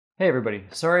Hey everybody,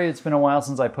 sorry it's been a while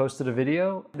since I posted a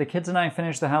video. The kids and I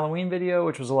finished the Halloween video,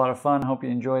 which was a lot of fun. Hope you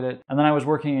enjoyed it. And then I was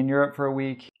working in Europe for a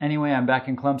week. Anyway, I'm back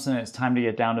in Clemson and it's time to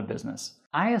get down to business.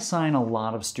 I assign a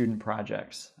lot of student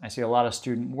projects. I see a lot of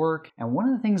student work, and one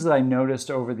of the things that I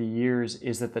noticed over the years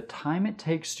is that the time it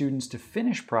takes students to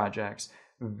finish projects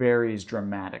varies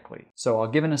dramatically. So I'll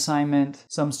give an assignment.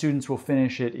 Some students will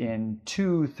finish it in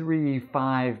 2, 3,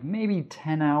 5, maybe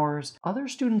 10 hours. Other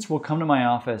students will come to my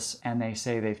office and they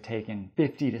say they've taken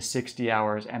 50 to 60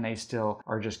 hours and they still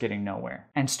are just getting nowhere.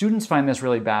 And students find this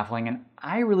really baffling, and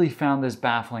I really found this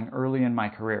baffling early in my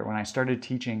career. When I started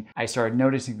teaching, I started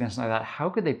noticing this and I thought, how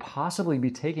could they possibly be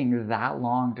taking that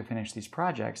long to finish these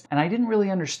projects? And I didn't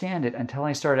really understand it until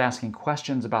I started asking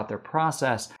questions about their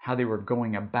process, how they were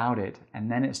going about it, and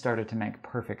then it started to make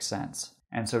perfect sense.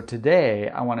 And so today,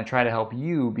 I want to try to help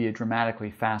you be a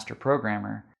dramatically faster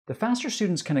programmer. The faster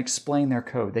students can explain their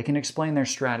code. They can explain their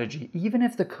strategy. Even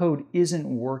if the code isn't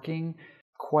working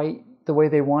quite the way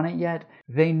they want it yet,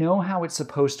 they know how it's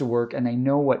supposed to work and they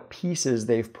know what pieces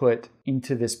they've put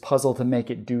into this puzzle to make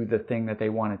it do the thing that they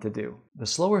want it to do. The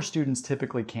slower students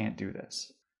typically can't do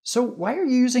this. So why are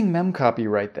you using memcopy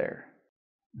right there?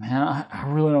 Man, I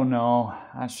really don't know.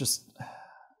 I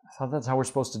thought that's how we're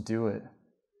supposed to do it.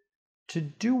 To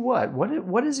do what?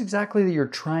 What is exactly that you're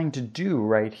trying to do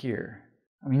right here?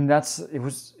 I mean, it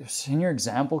was in your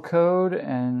example code,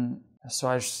 and so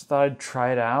I just thought I'd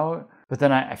try it out. But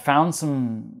then I found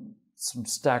some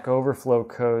Stack Overflow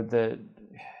code that,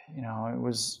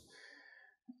 it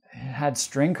had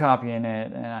string copy in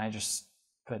it, and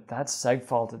but that's seg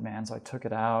faulted, man, so I took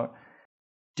it out.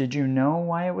 Did you know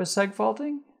why it was seg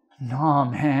faulting? No,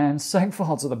 man, seg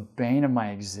faults are the bane of my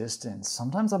existence.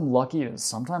 Sometimes I'm lucky and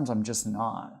sometimes I'm just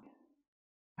not.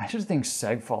 I just think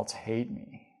seg faults hate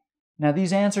me. Now,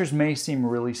 these answers may seem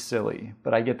really silly,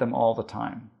 but I get them all the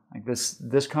time. Like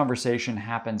this conversation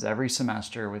happens every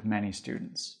semester with many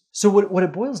students. So what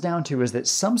it boils down to is that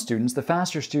some students, the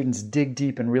faster students, dig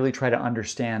deep and really try to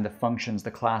understand the functions,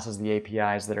 the classes, the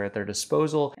APIs that are at their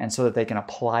disposal, and so that they can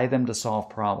apply them to solve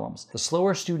problems. The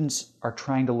slower students are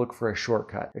trying to look for a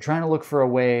shortcut. They're trying to look for a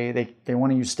way, they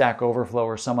want to use Stack Overflow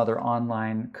or some other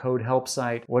online code help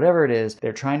site, whatever it is,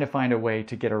 they're trying to find a way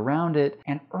to get around it.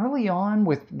 And early on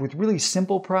with really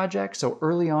simple projects, so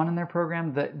early on in their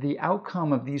program, the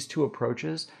outcome of these two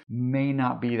approaches may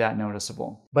not be that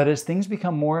noticeable. But as things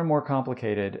become more and more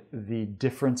complicated, the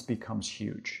difference becomes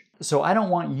huge. So I don't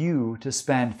want you to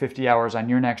spend 50 hours on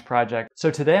your next project.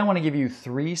 So today I want to give you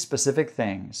 3 specific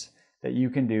things that you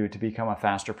can do to become a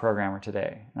faster programmer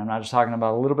today. And I'm not just talking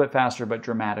about a little bit faster, but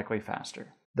dramatically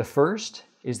faster. The first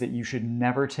is that you should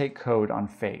never take code on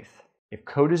faith. If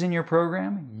code is in your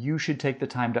program, you should take the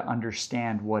time to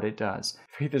understand what it does.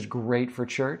 Faith is great for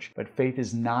church, but faith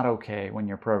is not okay when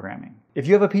you're programming. If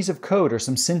you have a piece of code or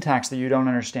some syntax that you don't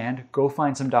understand, go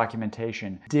find some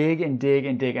documentation. Dig and dig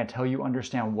and dig until you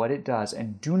understand what it does,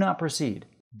 and do not proceed.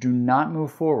 Do not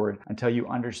move forward until you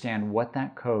understand what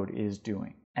that code is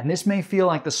doing. And this may feel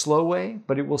like the slow way,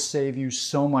 but it will save you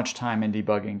so much time in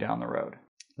debugging down the road.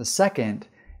 The second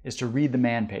is to read the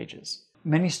man pages.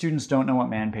 Many students don't know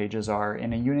what man pages are.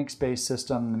 In a Unix-based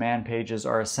system, the man pages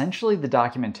are essentially the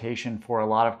documentation for a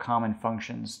lot of common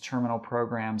functions, terminal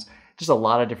programs, just a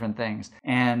lot of different things.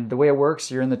 And the way it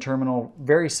works, you're in the terminal,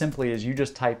 very simply, is you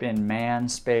just type in man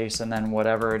space and then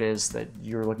whatever it is that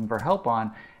you're looking for help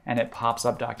on, and it pops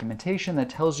up documentation that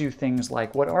tells you things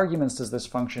like what arguments does this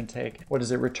function take, what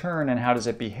does it return, and how does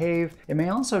it behave. It may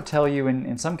also tell you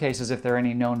in some cases if there are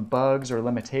any known bugs or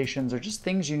limitations or just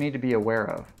things you need to be aware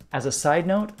of. As a side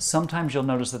note, sometimes you'll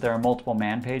notice that there are multiple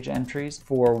man page entries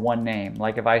for one name.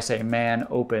 Like if I say man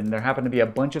open, there happen to be a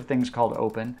bunch of things called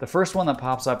open. The first one that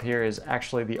pops up here is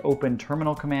actually the open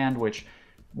terminal command, which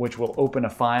will open a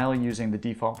file using the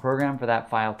default program for that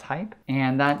file type.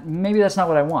 And maybe that's not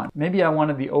what I want. Maybe I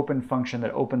wanted the open function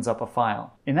that opens up a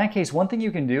file. In that case, one thing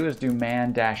you can do is do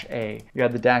man-a. You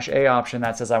have the -a option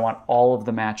that says I want all of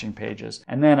the matching pages.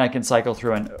 And then I can cycle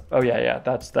through and, oh yeah,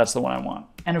 that's the one I want.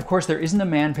 And of course, there isn't a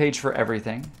man page for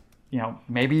everything.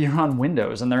 Maybe you're on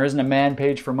Windows and there isn't a man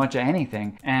page for much of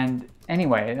anything. And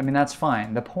anyway, I mean, that's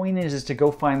fine. The point is to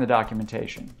go find the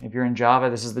documentation. If you're in Java,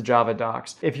 this is the Java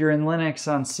docs. If you're in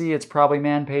Linux on C, it's probably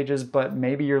man pages, but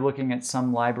maybe you're looking at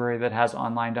some library that has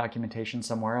online documentation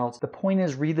somewhere else. The point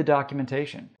is read the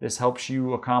documentation. This helps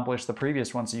you accomplish the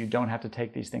previous one so you don't have to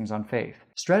take these things on faith.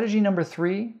 Strategy number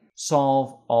 3,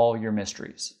 solve all your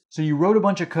mysteries. So you wrote a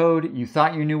bunch of code, you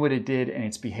thought you knew what it did, and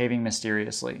it's behaving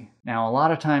mysteriously. Now, a lot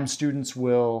of times students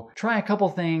will try a couple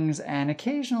things, and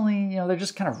occasionally, they're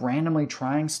just kind of randomly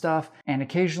trying stuff, and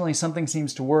occasionally something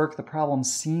seems to work, the problem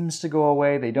seems to go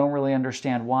away, they don't really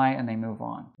understand why, and they move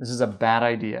on. This is a bad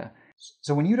idea.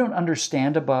 So when you don't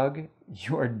understand a bug,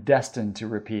 you are destined to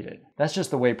repeat it. That's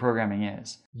just the way programming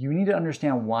is. You need to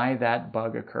understand why that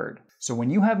bug occurred. So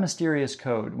when you have mysterious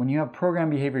code, when you have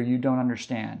program behavior you don't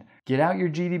understand, get out your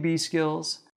GDB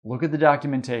skills, look at the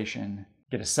documentation,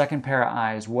 get a second pair of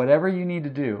eyes, whatever you need to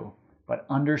do, but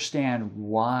understand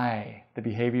why the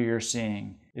behavior you're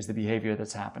seeing is the behavior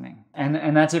that's happening.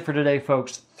 And that's it for today,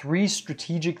 folks. 3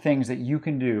 strategic things that you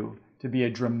can do to be a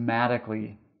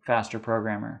dramatically faster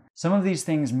programmer. Some of these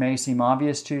things may seem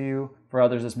obvious to you, for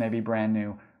others this may be brand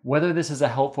new. Whether this is a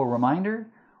helpful reminder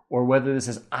or whether this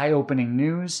is eye-opening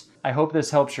news, I hope this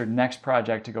helps your next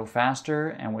project to go faster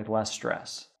and with less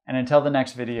stress. And until the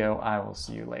next video, I will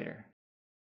see you later.